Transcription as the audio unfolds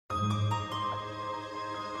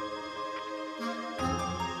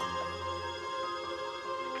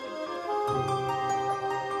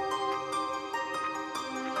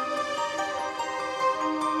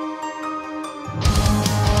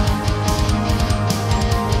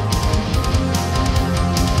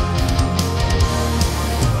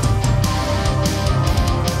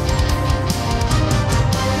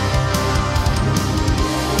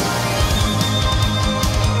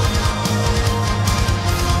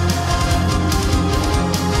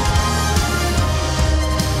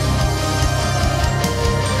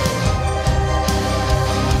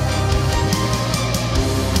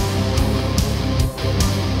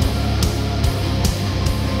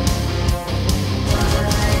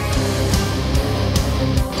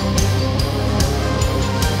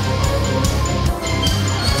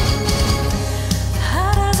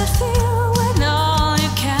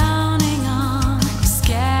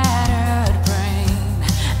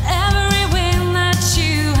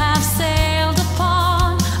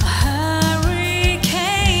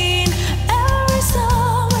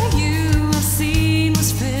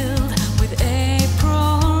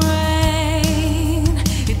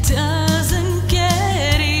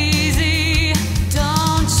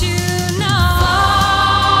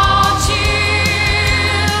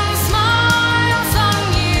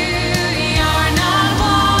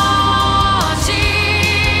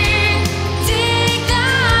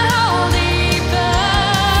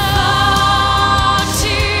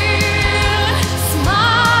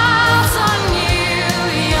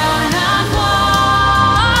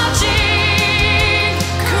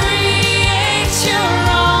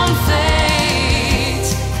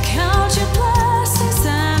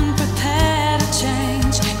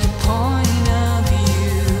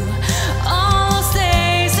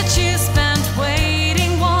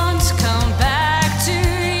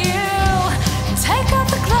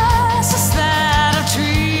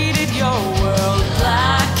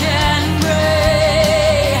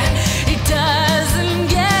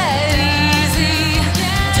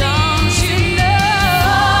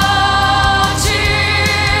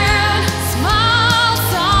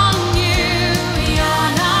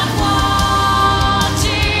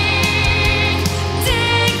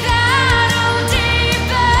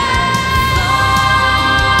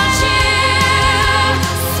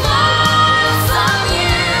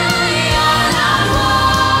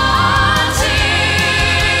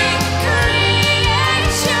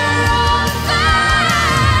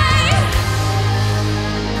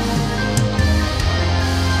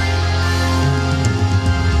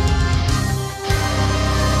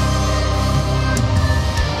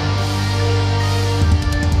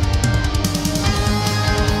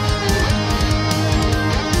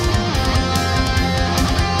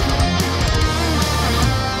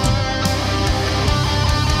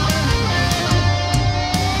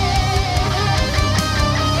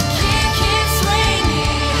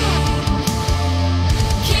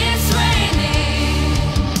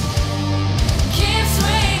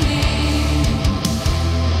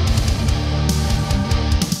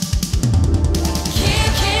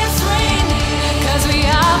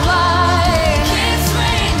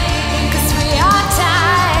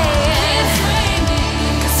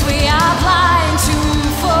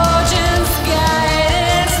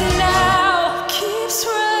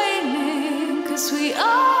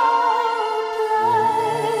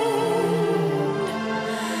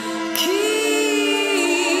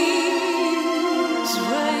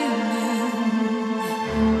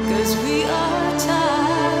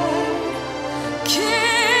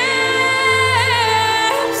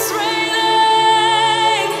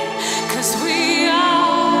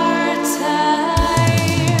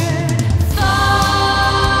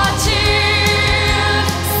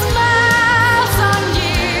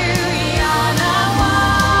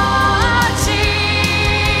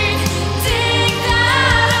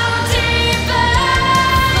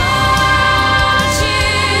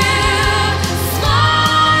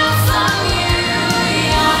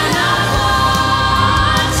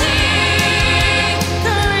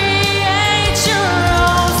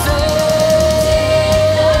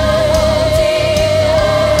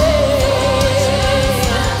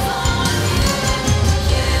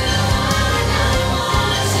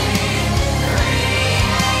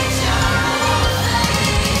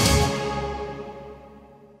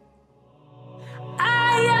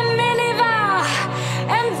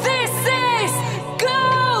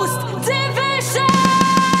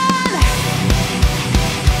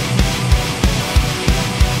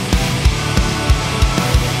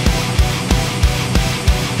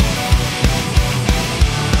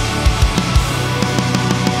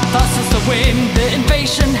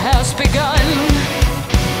transformation has begun.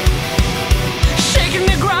 Shaking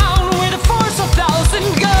the ground with the force of 1,000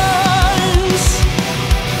 guns.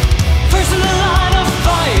 First in the line of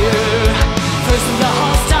fire, first in the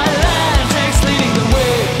hostile land, tanks leading the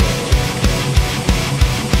way.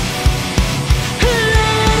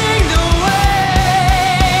 Leading the way.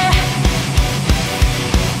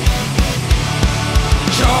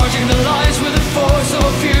 Charging the lines with the force of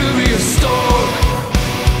a furious storm.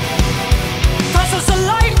 Fast as a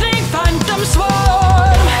lightning phantom swarm.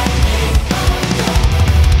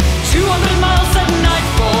 200 miles at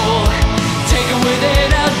nightfall, taken within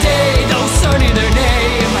a day, those earning their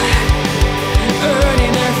name,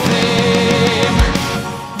 earning their fame.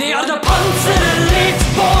 They are the Panzer elite,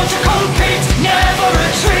 born to compete, never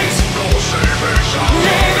retreat.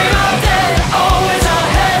 Living or dead, always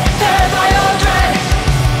ahead, dead by your dread.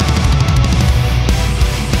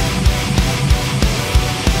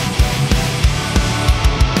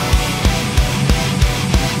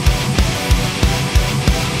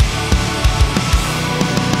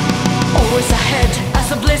 Always ahead as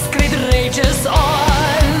the blitzkrieg rages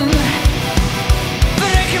on.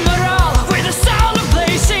 Breaking morale with the sound of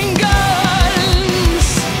blazing guns.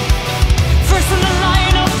 First in the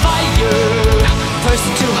line of fire, first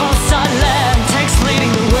into hostile land, tanks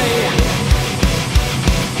leading the way.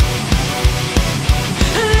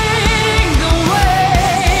 Leading the way.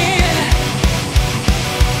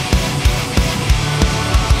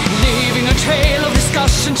 Leaving a trail of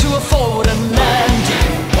discussion to a forward and land.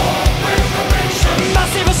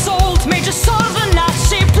 Massive assault, major sort of the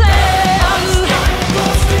Nazi plan.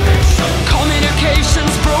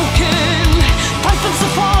 Communications broken, phantoms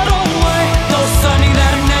are far away, those earning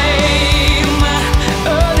their name,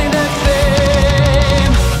 earning their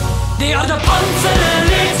fame. They are the Panzer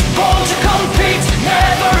elite, born to compete,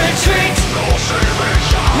 never retreat.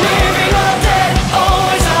 Living or dead,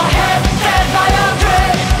 always ahead, dead by our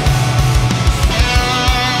dread.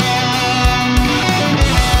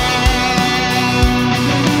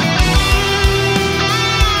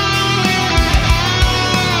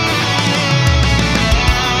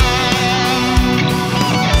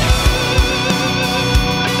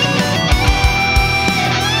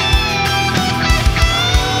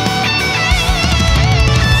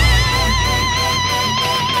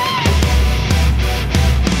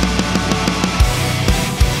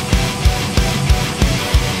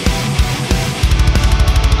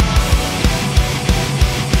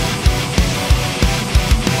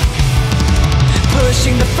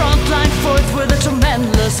 Pushing the front line forth with a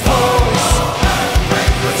tremendous force.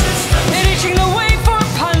 Reaching the way for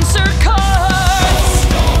panzer cars.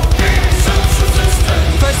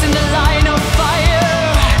 First in the line of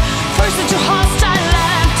fire, first into hostile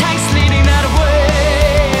land, tanks leading that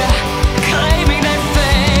way, claiming their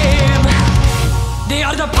fame. They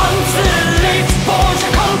are the Panzer elite, born to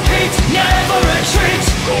compete, never retreat.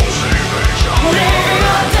 Living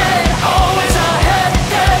or dead, always ahead,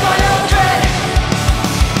 dead by your dread.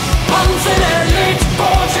 Panzer elite,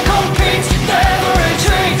 born to compete, never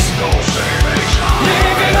retreat.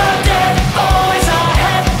 Living or dead, always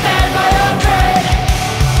ahead, dead by your dread.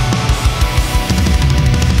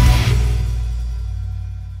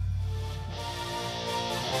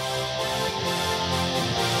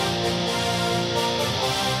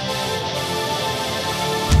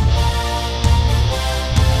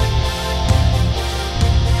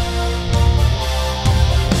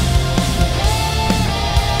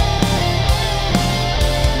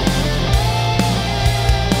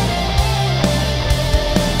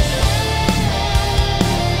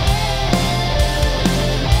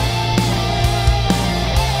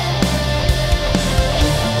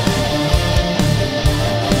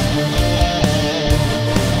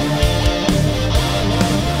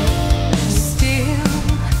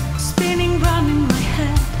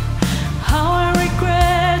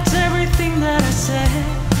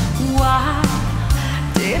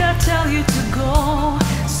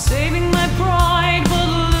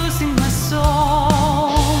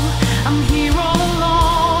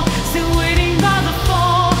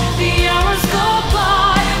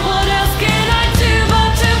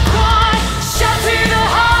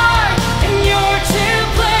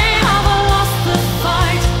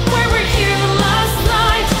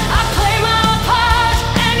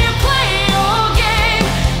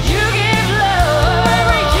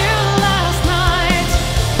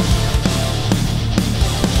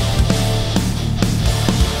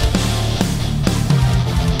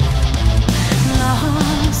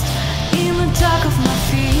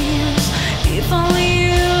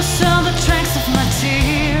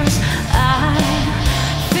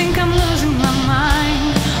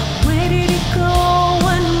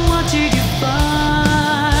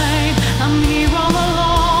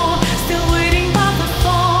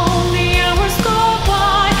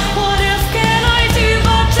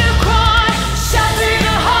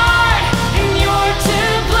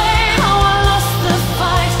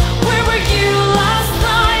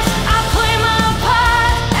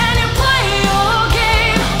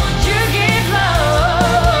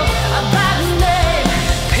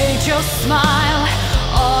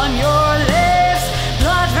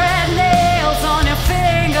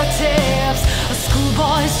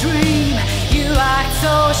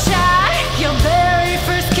 so shy. Your very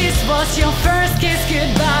first kiss was your first kiss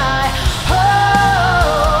goodbye.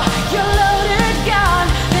 Oh, you're loaded gun.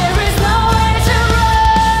 There is nowhere to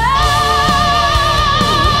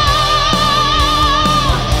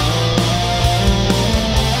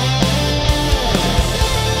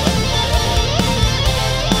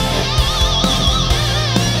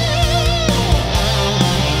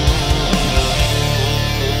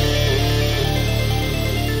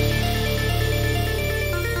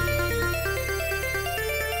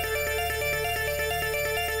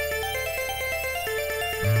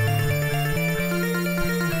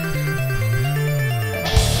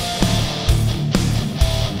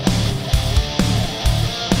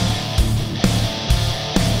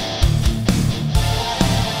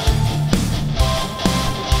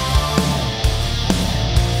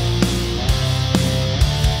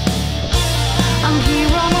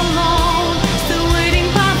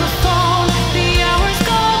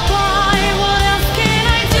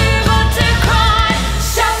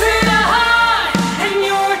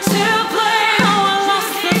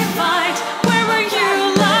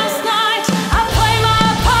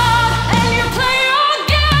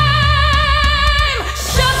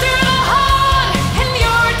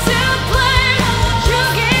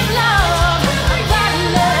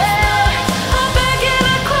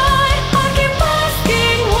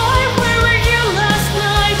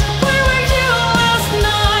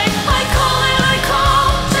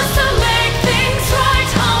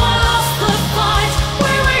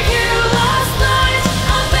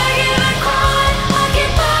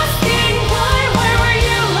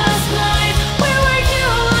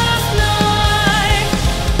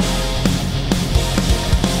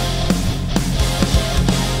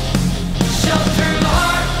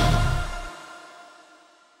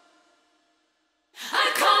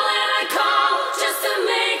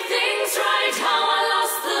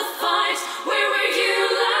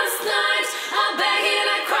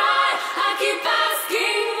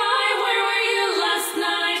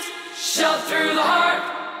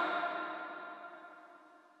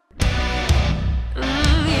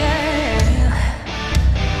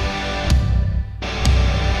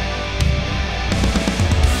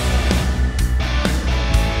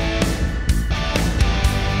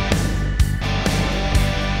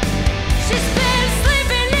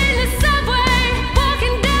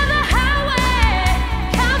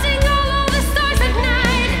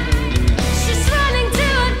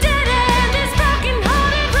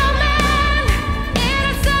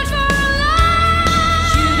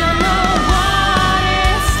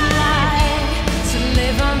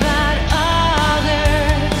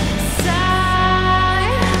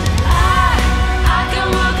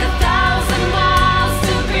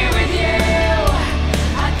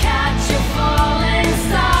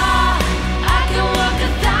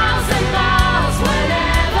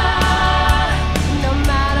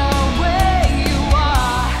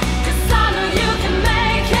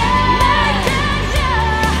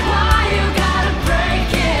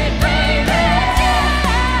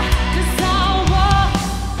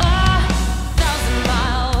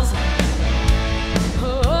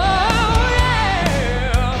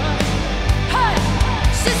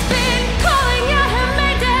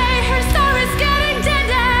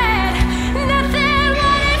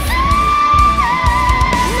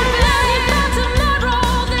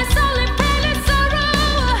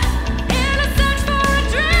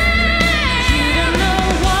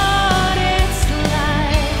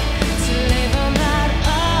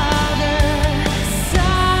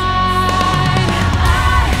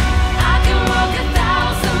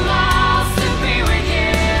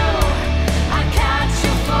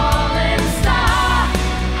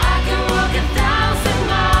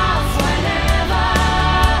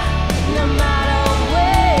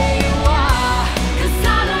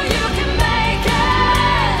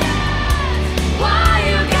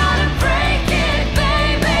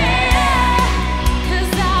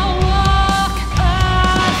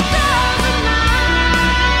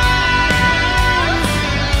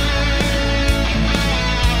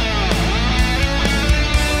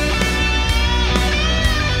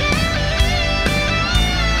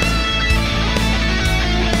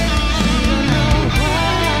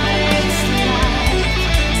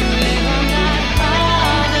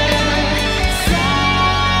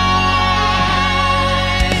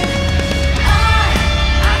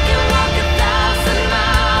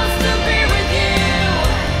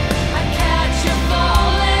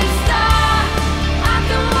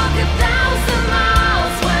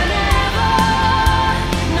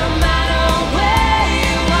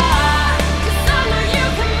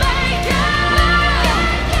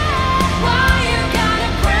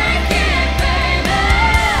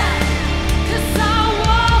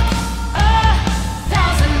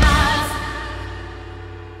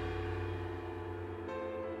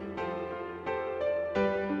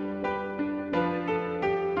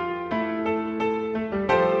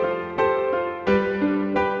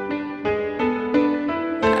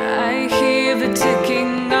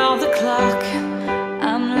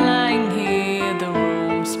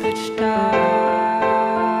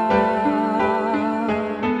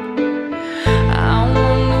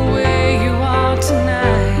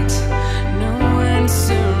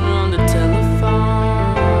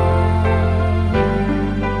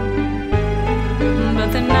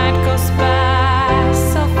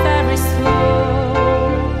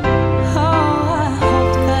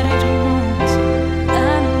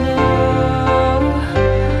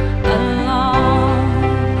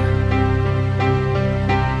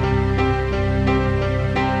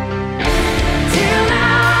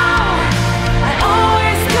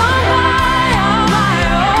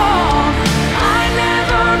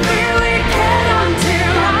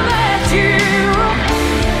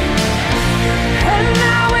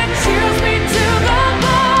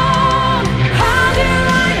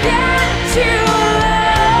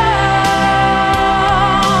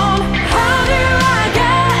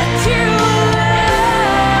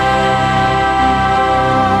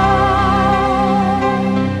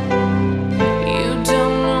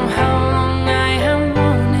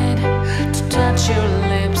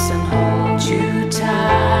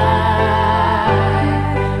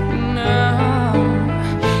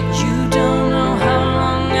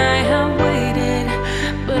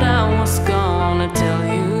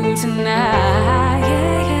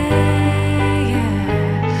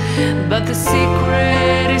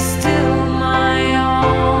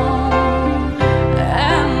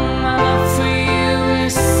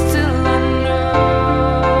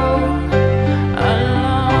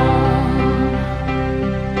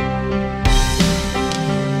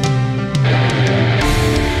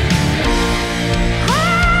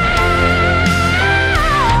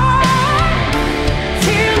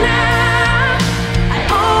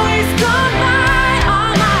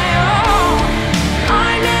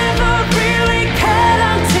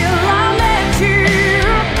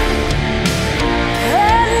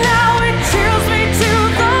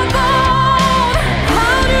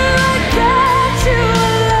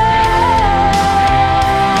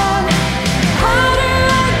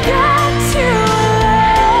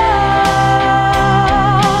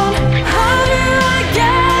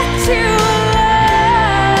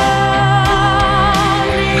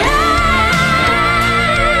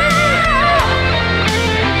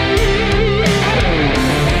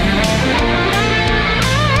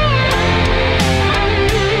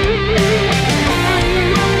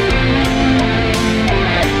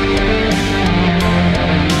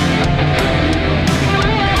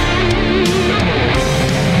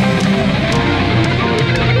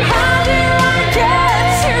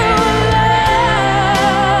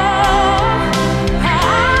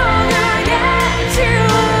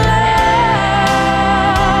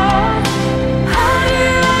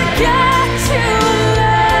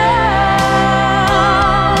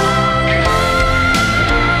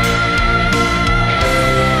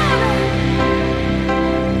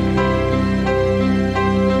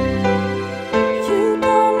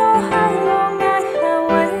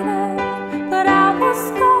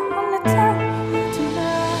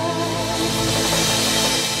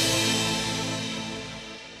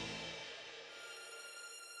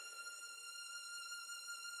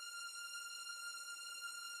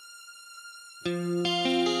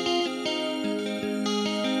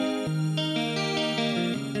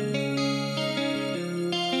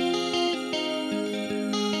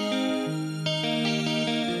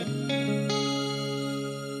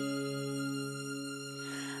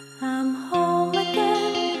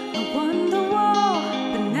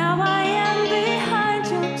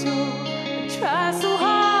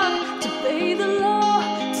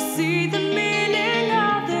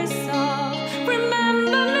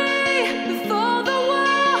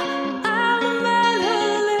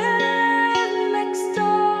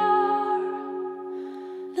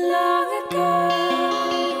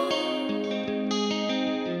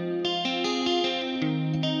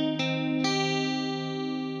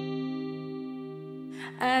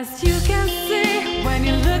you can see when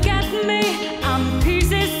you look at me, I'm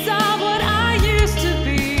pieces of what I used to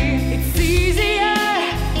be. It's easier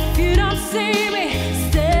if you don't see me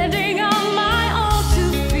standing on my own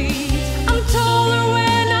 2 feet. I'm taller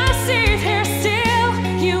when I sit here still.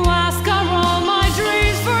 You ask are all my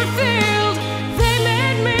dreams fulfilled. They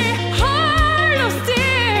made me hard of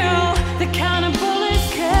steel, the kind of bullets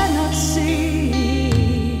cannot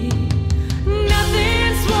see.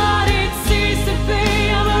 Nothing's what it seems to be.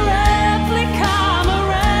 I'm a replica, I'm a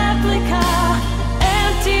replica.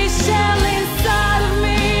 Empty shell inside of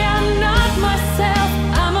me. I'm not myself,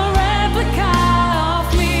 I'm a replica of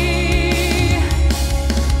me.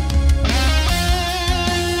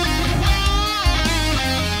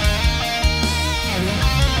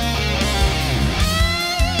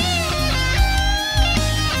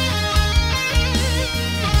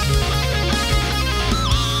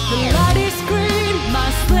 The light is green, my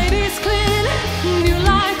slate is clean. New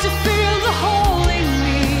light to fill the hole in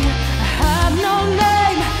me. I have no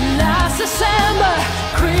name, last December,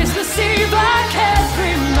 Christmas Eve, I can't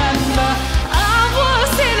remember. I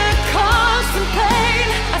was in a constant pain.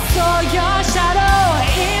 I saw your shadow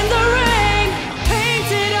in the rain,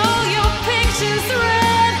 painted all your pictures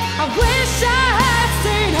red. I wish I had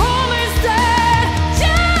stayed home instead.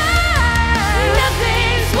 Yeah,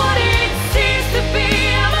 nothing's what it seems to be.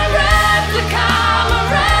 I'm a replica, I'm a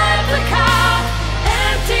replica.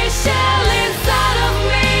 Empty shell inside of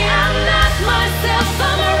me. I'm not myself,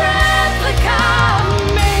 I'm a replica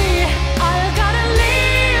of me. Are you gonna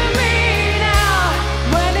leave me now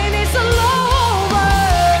when it is all over?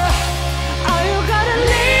 Are you gonna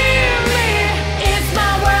leave me? It's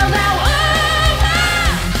my world now over.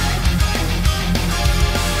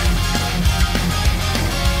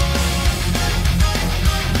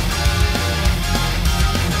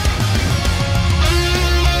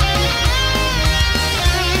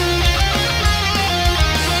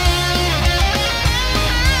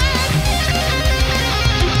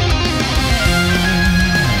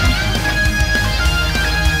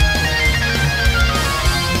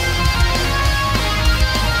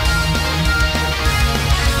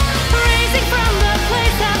 Raising from the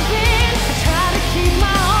place I've been, I try to keep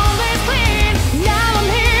my own ways clean. Now I'm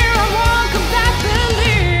here, I won't come back,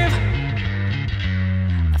 believe.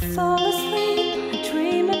 I fall asleep, I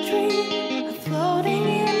dream a dream. I'm floating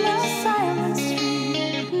in a silent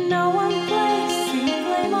stream. No one placing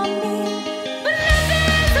blame on me, but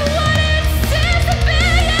nothing's what it seems to be.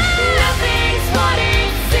 Nothing's what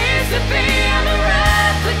it seems to be. I'm a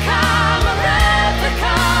replica, I'm a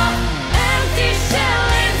replica. Empty shell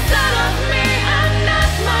inside of me. I'm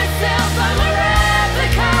not myself, I'm a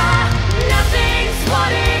replica. Nothing's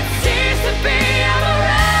what it seems to be. I'm a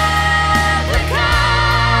replica.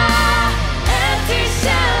 Empty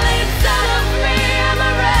shell inside of me. I'm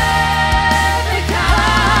a replica.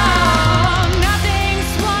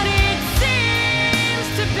 Nothing's what it seems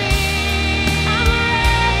to be. I'm a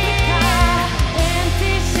replica.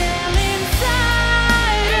 Empty shell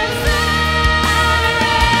inside of me. I'm a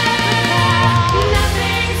replica.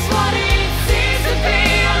 Nothing's what it seems to be.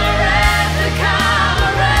 I'm a replica. I'm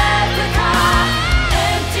a replica.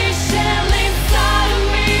 Empty shell inside of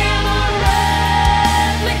me. I'm a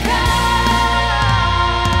replica.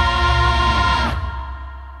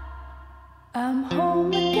 I'm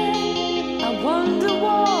home again. I wonder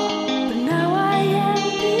why, but now I am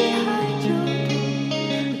behind your door.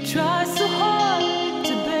 I try so hard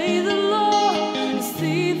to obey the law and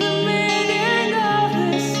see the meaning of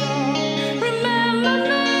this song. Remember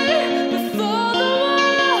me before the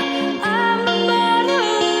war. I'm the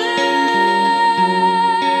motherland.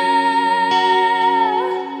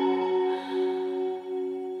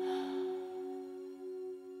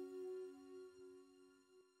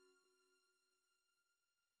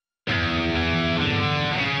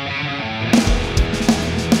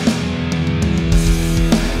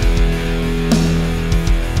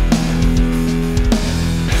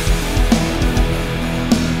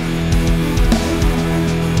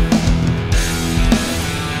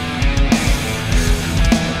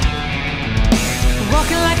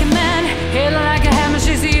 Walking like a man, hit like a hammer.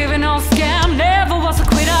 She's even on scam. Never was a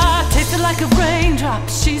quitter, tasted like a raindrop.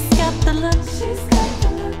 She's got the look, she's got the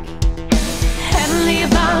look. Heavenly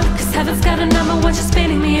about, cause heaven's got a number when she's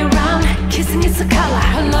spinning me around. Kissing is a color,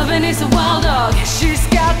 her loving is a wild dog. She's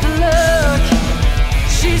got the look,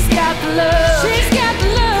 she's got the look, she's got the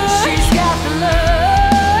look, she's got the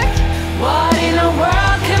look. What in the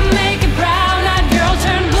world can make a brown-eyed girl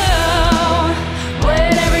turn blue?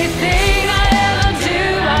 When everything I ever do,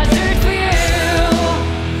 I do it for you.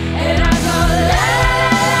 And I go la la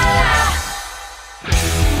la la la.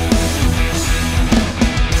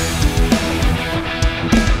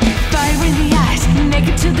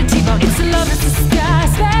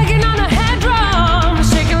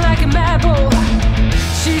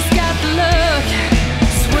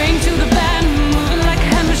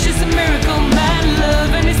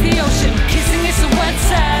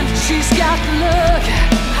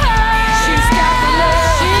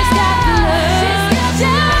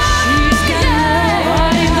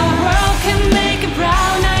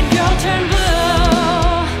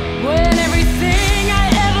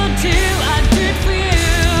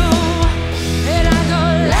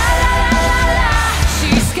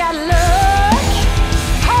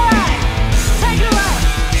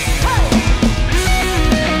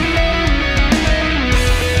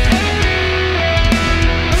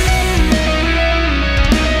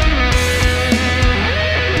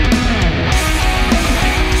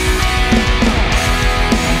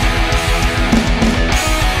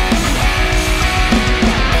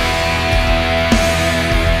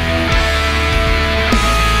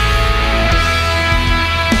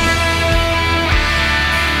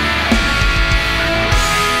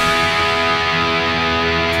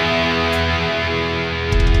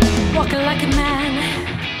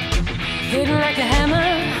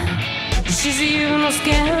 She's a no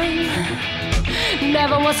scam.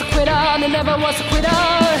 Never was a quitter, never was a quitter.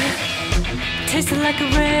 Tasted like a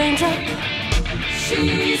raindrop.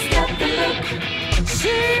 She's got the look.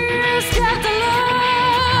 She's got the look.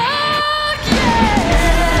 Yeah.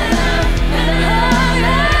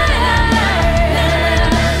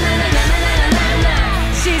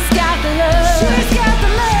 She's got the look. She's got the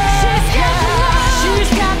look. She's got the look.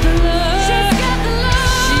 She's got the look. She's got the look.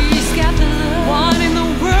 She's got the look. What in the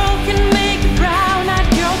world can make a brown-eyed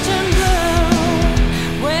girl turn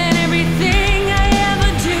blue? When everything I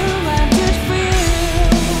ever do, I do it for you.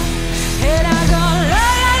 And I go la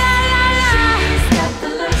la la la la. She's got the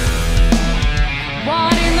look.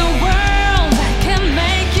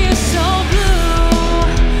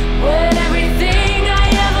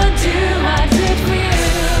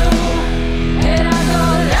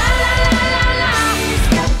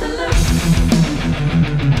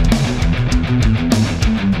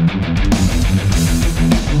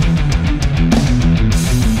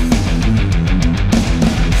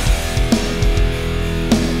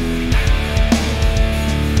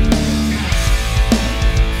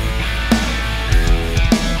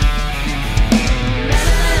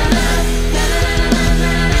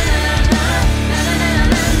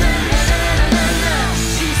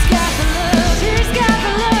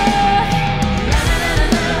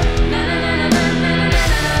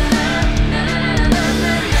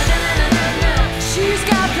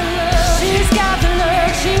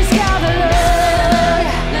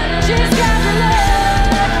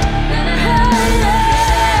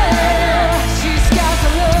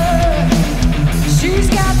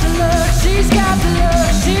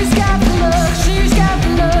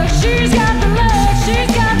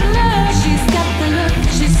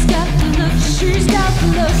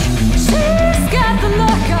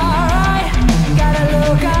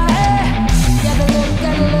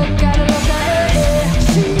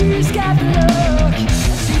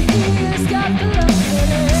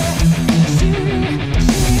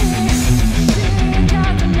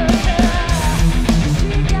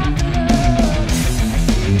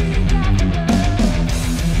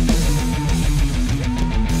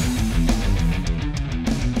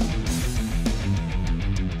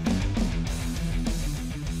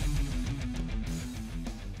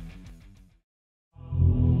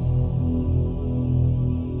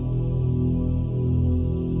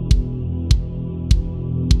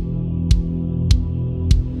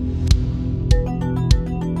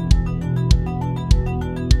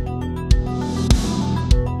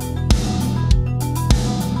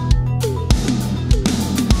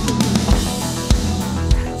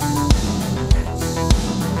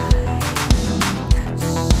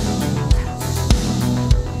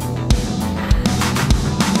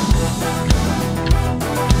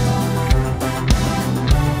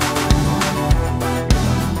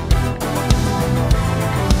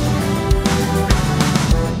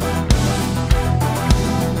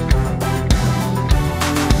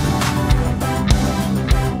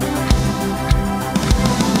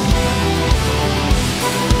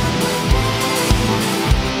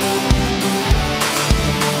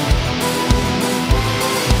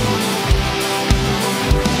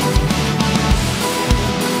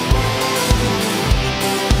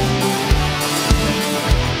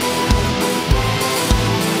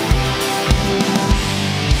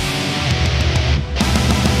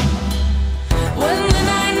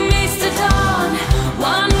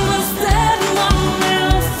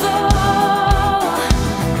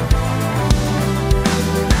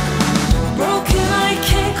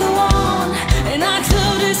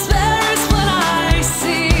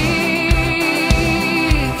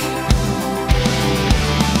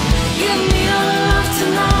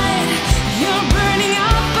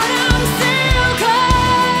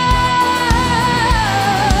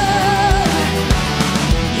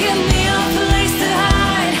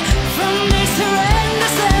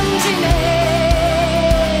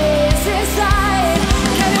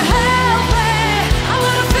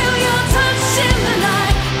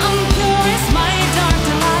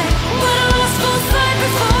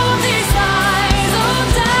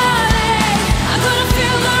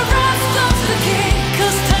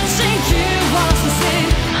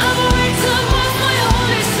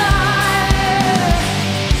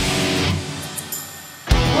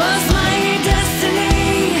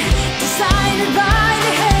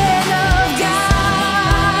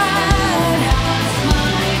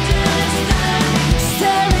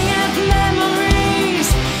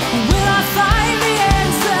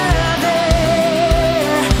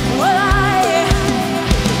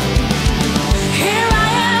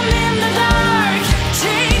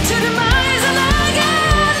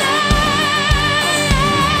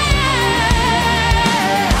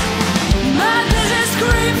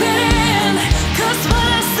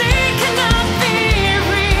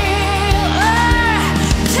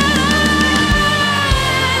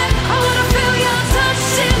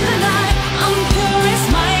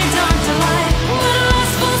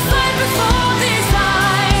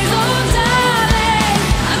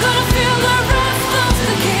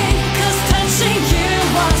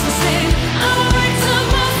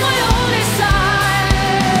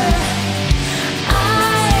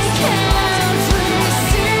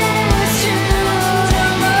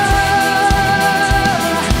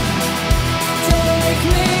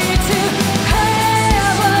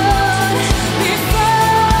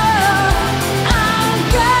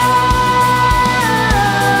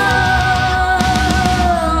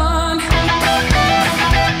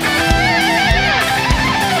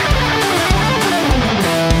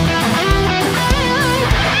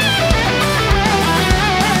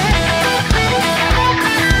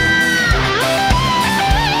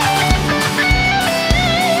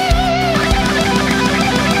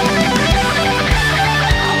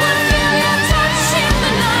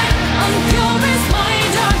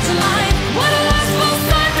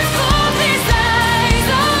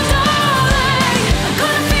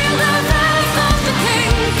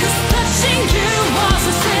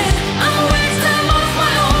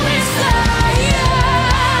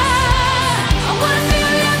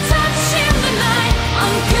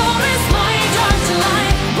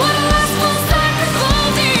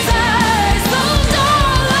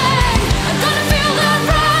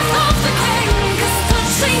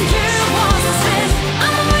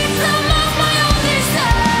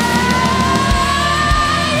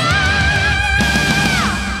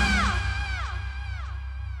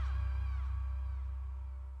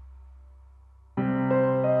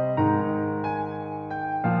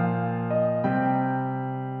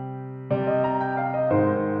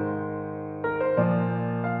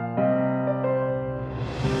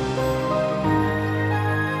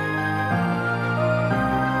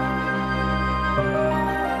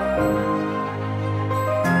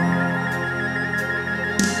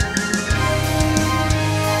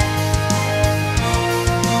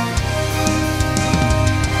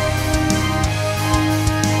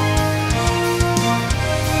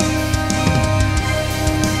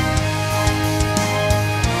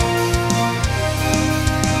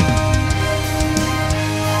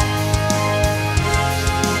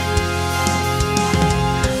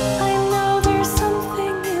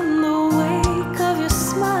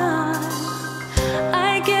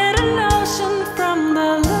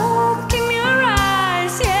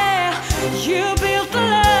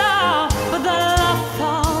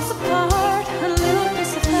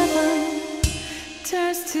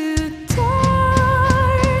 turns too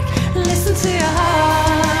dark. Listen to your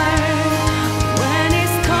heart when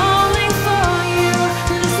it's calling for you.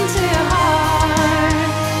 Listen to your heart.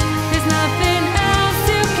 There's nothing else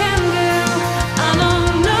you can do. I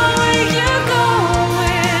don't know where you're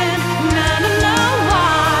going, and I don't know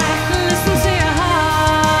why. Listen to your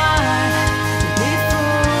heart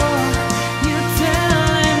before you tell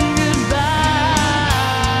him goodbye.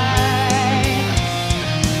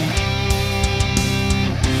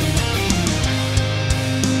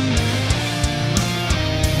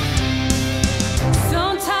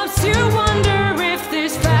 Sometimes you wonder if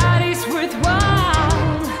this fight is worthwhile.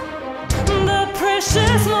 The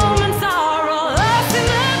precious moments are all lost in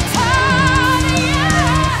the tide.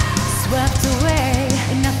 Yeah. Swept away,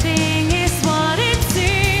 and nothing is what it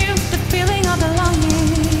seems. The feeling of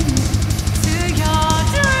belonging to your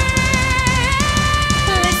dream.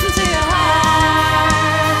 Listen to your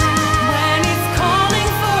heart when it's calling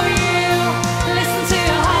for you. Listen to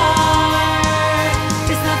your heart.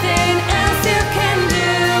 There's nothing else you can do.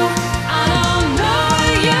 I don't know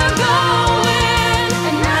where you're going,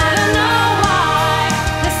 and I don't know why.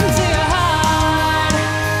 Listen to your heart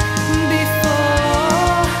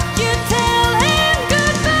before you tell him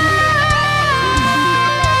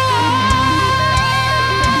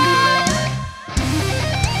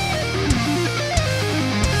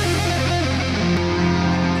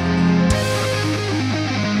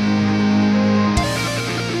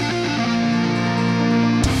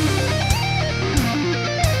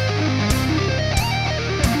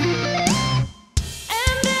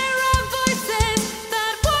And there are voices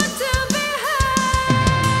that want to be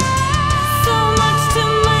heard. So much to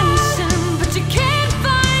mention, but you can't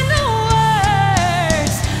find the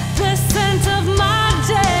words. The scent of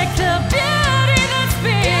magic, the beauty that's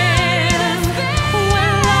been.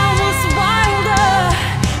 When love was wilder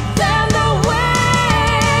than the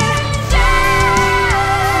wind. Yeah.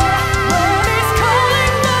 When it's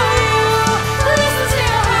calling for you, listen to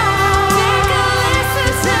your heart. Take a listen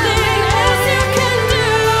to nothing else you can do.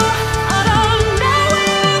 I don't know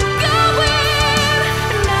where you're going,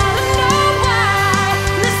 and I don't know why.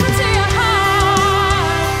 Listen to your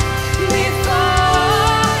heart before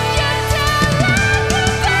you tell him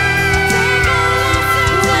goodbye. Take a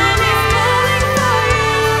listen when he's calling for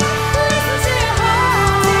you. Listen to your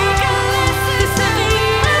heart. Take a listen. There's nothing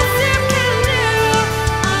else you can do.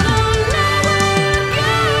 I don't know where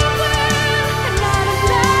you're going, and I don't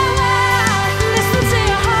know why. Listen to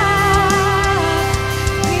your heart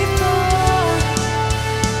before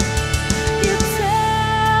you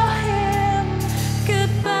tell him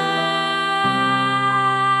goodbye.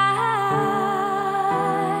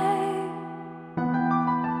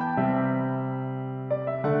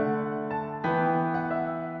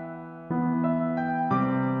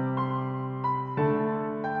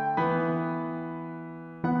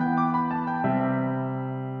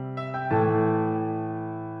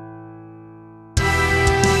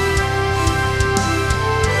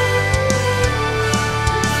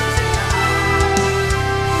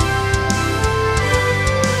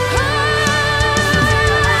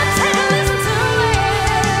 Take a listen to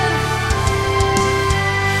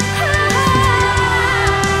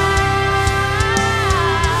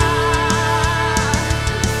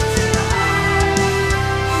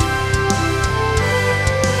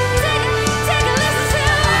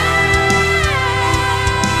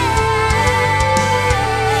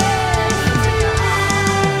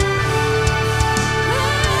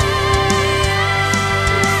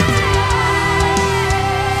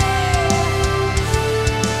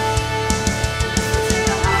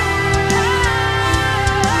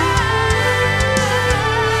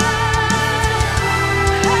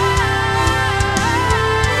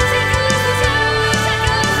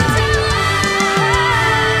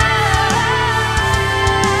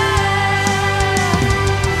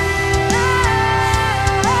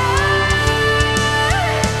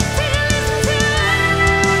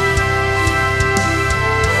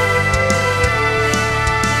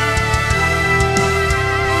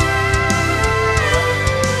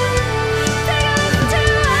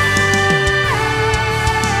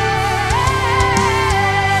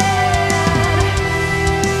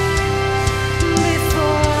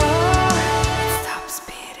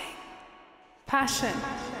Passion.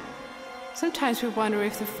 Sometimes we wonder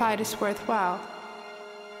if the fight is worthwhile.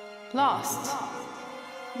 Lost.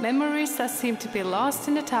 Memories that seem to be lost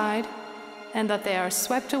in the tide, and that they are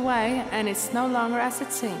swept away and it's no longer as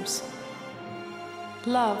it seems.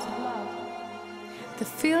 Love. The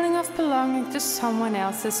feeling of belonging to someone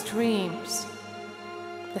else's dreams.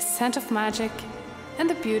 The scent of magic and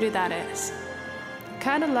the beauty that is. The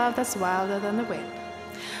kind of love that's wilder than the wind.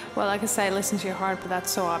 Well, like I say, listen to your heart, but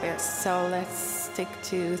that's so obvious. So let's stick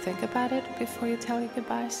to think about it before you tell your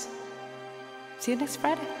goodbyes. See you next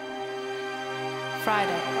Friday.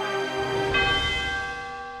 Friday.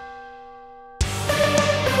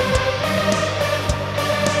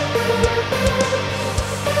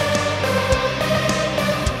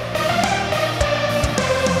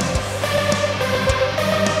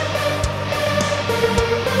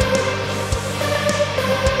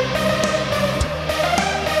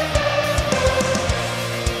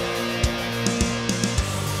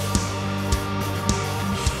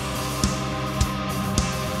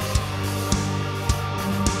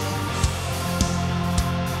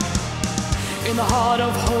 In the heart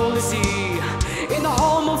of Holy See, in the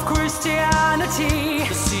home of Christianity,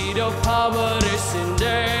 the seat of power is in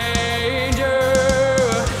danger.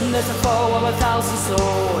 There's a foe of 1,000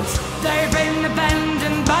 swords. They've been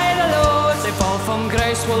abandoned by the Lord. They fall from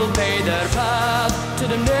grace, will pay their path to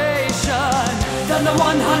the nation. Then the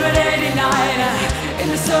 189 in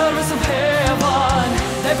the service of heaven,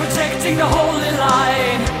 they're protecting the holy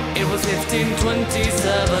line. It was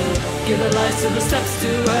 1527. Give their lives to the steps to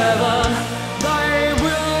heaven. Thy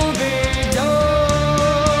will be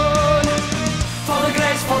done. For the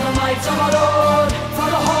grace, for the might of our Lord, for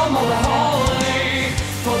the home of the holy,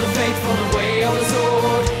 for the faith, for the way of the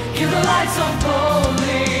sword, give the lights of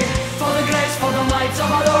boldly. For the grace, for the might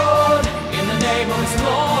of our Lord, in the name of His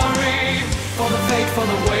glory, for the faith, for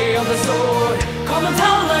the way of the sword, come and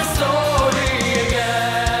tell the story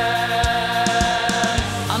again.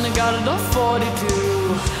 On the garden of 42,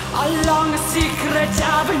 along a secret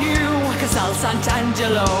avenue, Casal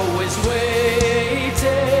Sant'Angelo is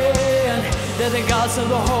waiting. They're the gods of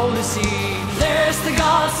the Holy See. There's the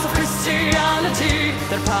gods of Christianity.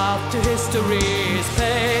 Their path to history is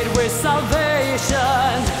paved with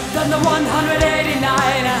salvation. Then the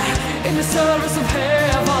 189 in the service of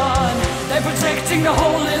heaven, they're protecting the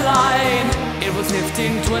holy line. It was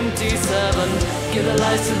 1527. Give their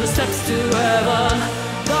lives to the steps to heaven.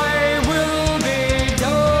 Thy will be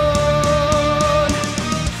done.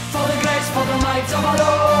 For the grace, for the might of our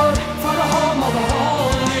Lord, for the home of the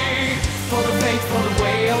holy, for the faith, for the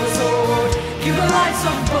way of the sword, give the lights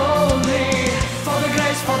of boldly. For the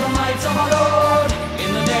grace, for the might of our Lord,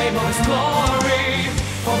 in the name of His glory,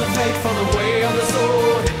 for the faith, for the way of the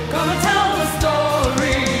sword, come and tell the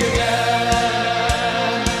story again.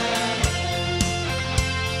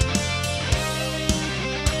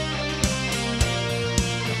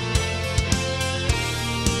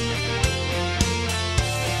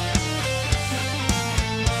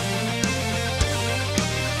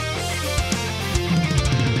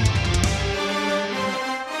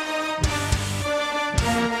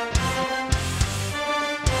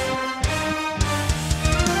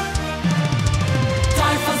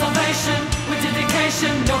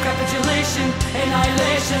 No capitulation,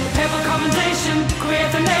 annihilation, papal commendation, create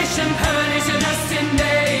the nation, heaven is your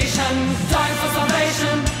destination. Dying for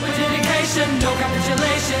salvation, with dedication, no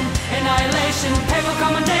capitulation, annihilation, papal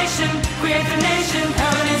commendation, create the nation,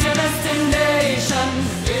 heaven is your destination.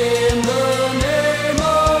 In the name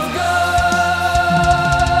of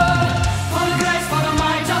God, for the grace, for the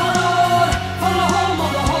might of our Lord, for the home of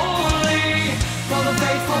the holy, for the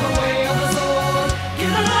faith, for the way of the sword, give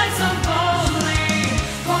the lights of boldly.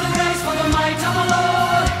 For the grace, for the might of our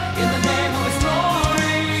Lord, in the name of His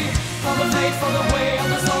glory, for the faith, for the way of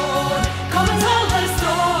the sword, come and tell the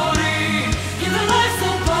story. Give the life so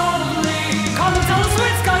boldly. Come and tell the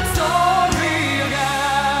sweet sky story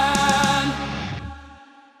again.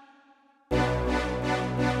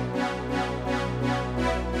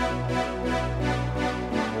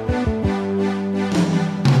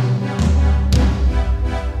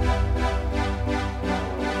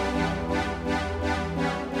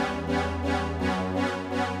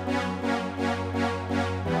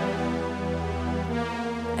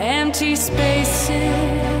 Empty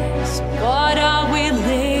spaces, what are we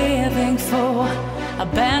living for?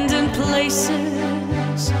 Abandoned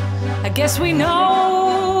places, I guess we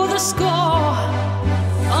know the score.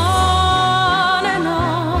 On and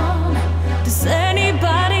on, does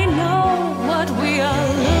anybody know what we are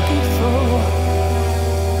looking for?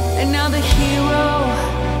 Another hero,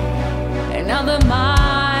 another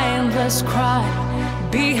mindless crime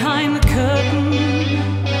behind the curtain.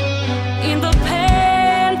 In the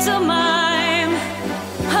pantomime,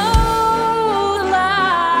 hold the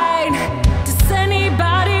line. Does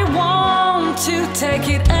anybody want to take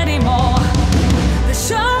it anymore? The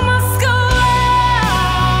show must go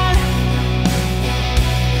on.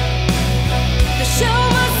 The show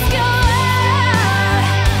must go on.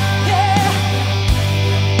 Yeah.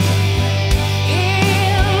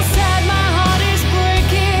 Inside my heart is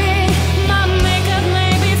breaking.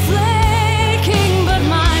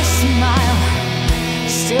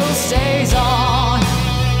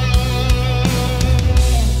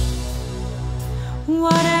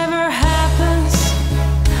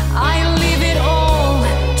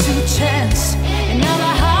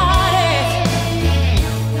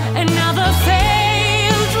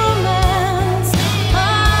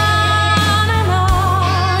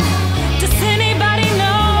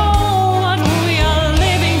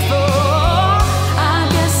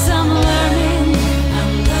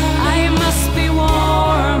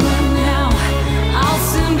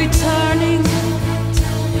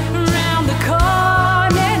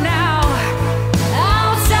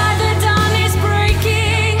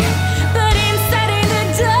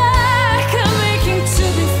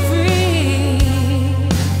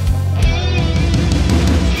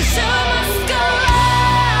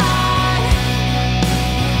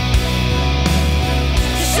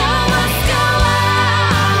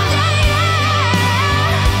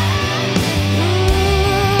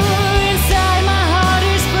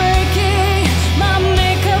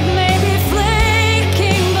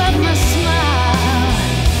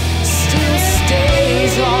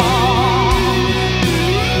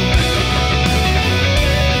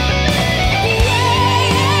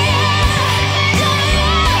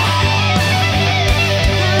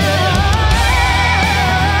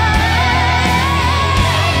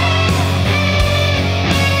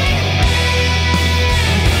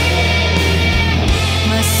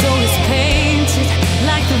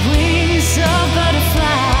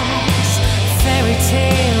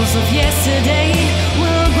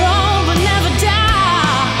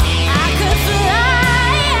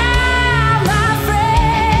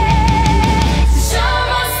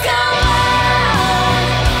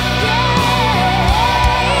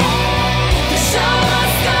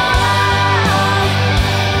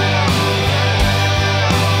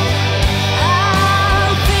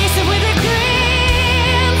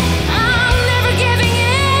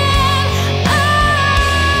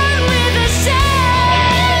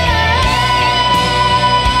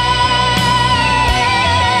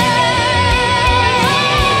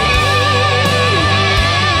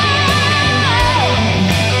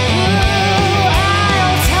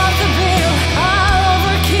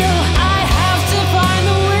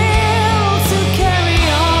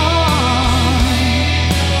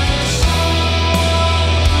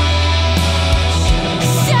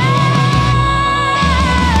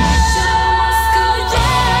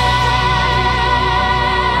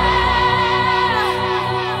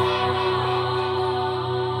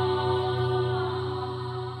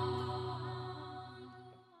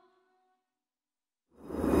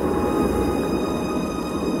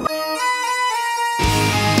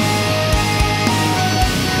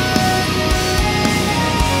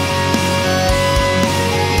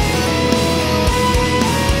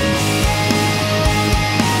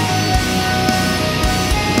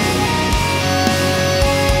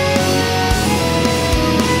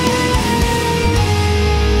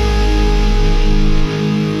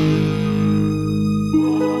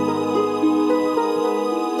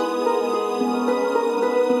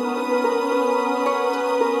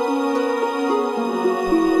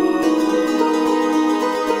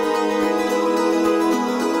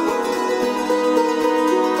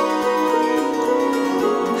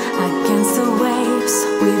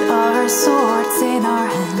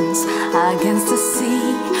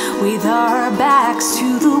 with our backs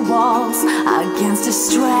to the walls, against the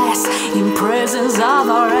stress, in presence of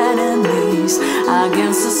our enemies,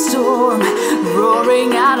 against the storm,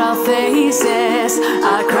 roaring out our faces,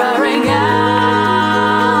 are crying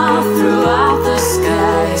out throughout the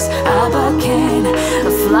skies. Up again,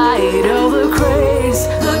 a flight over craze,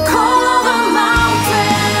 the call of the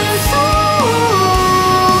mountains. Ooh,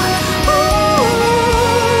 ooh,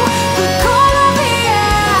 the call of the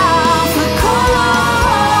earth, the call of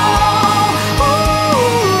ooh,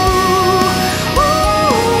 ooh,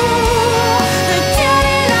 the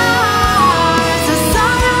dirty lights, the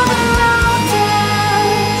song of the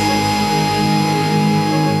mountains.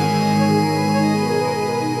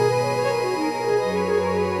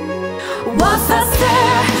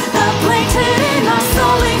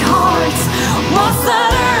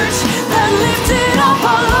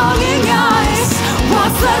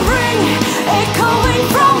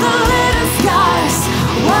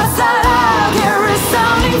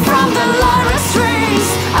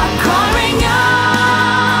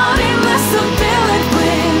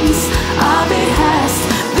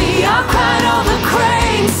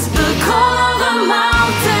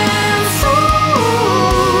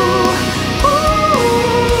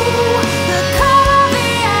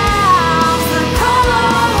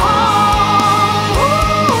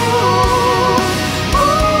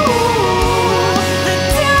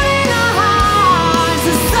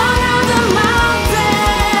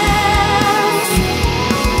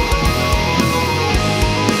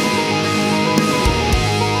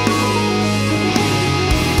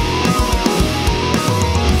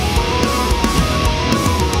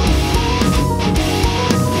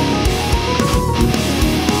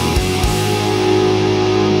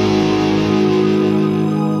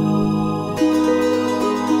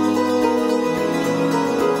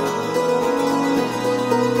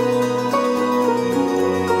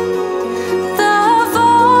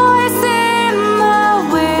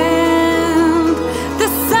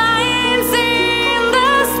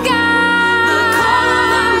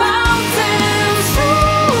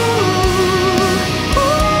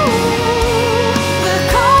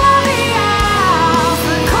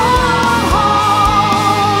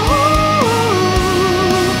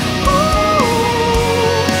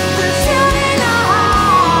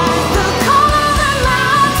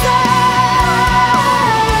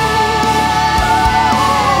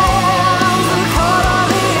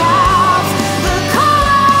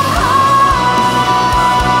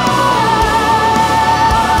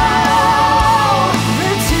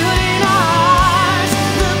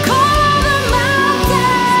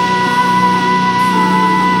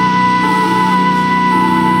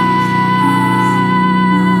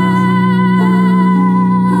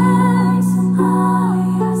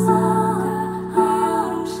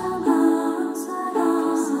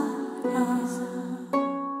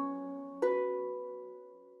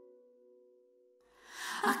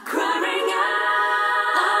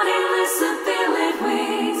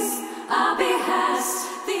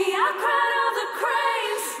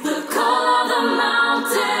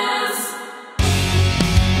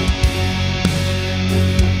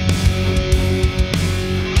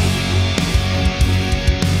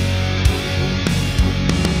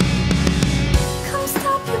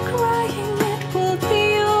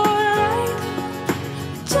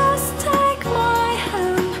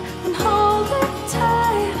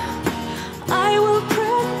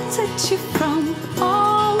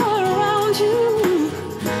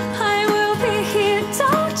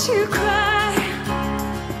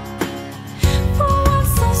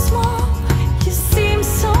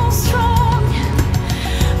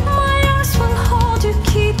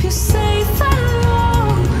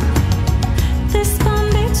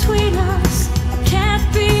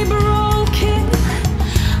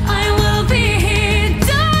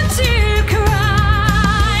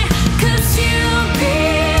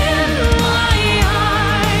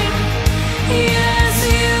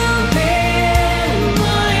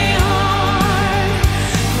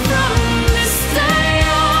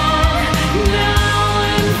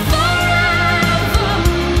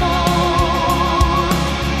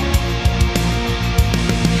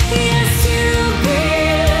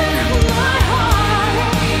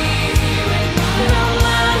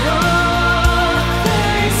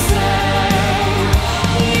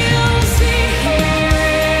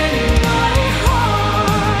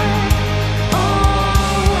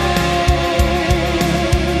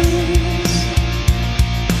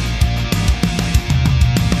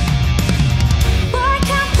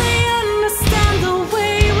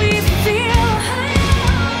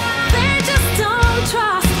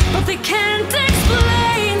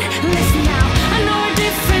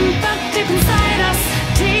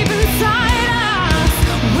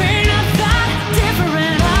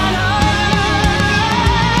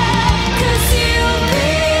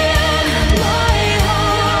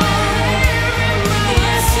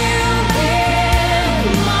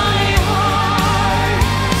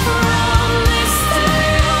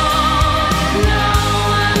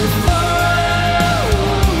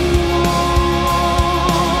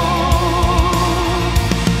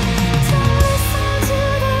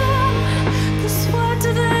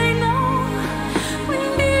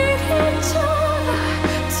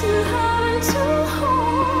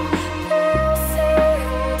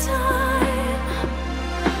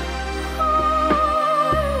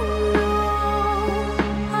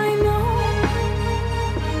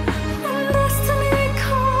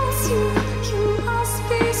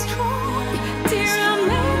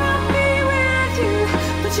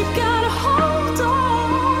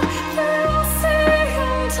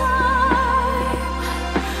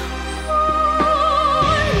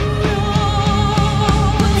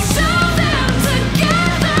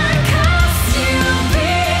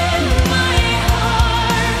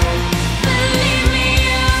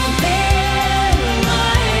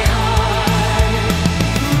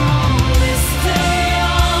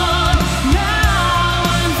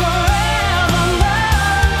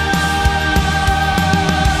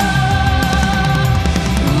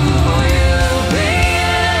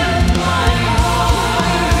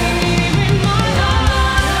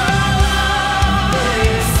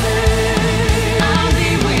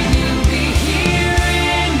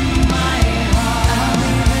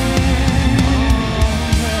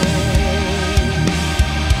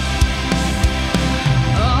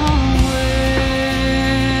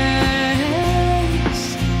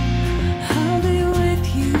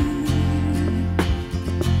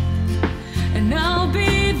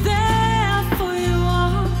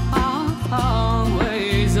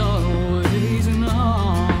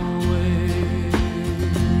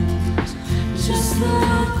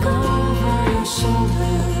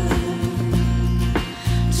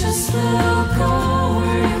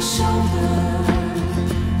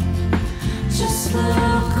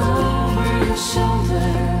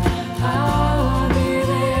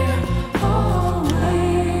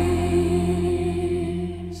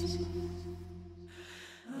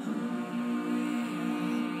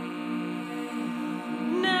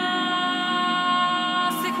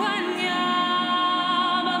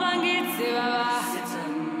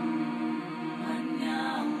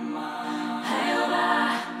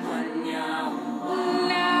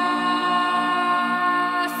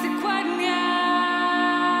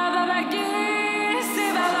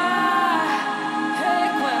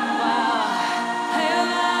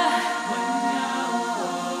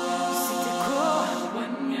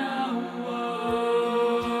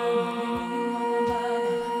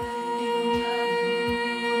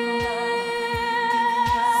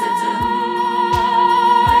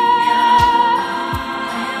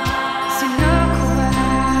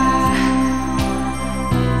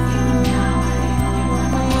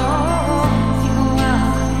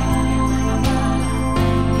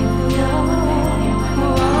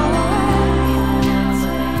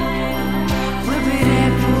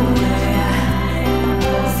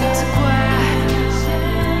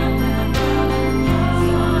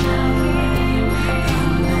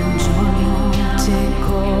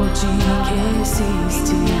 Que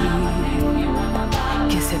esisti,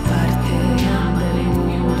 che sei parte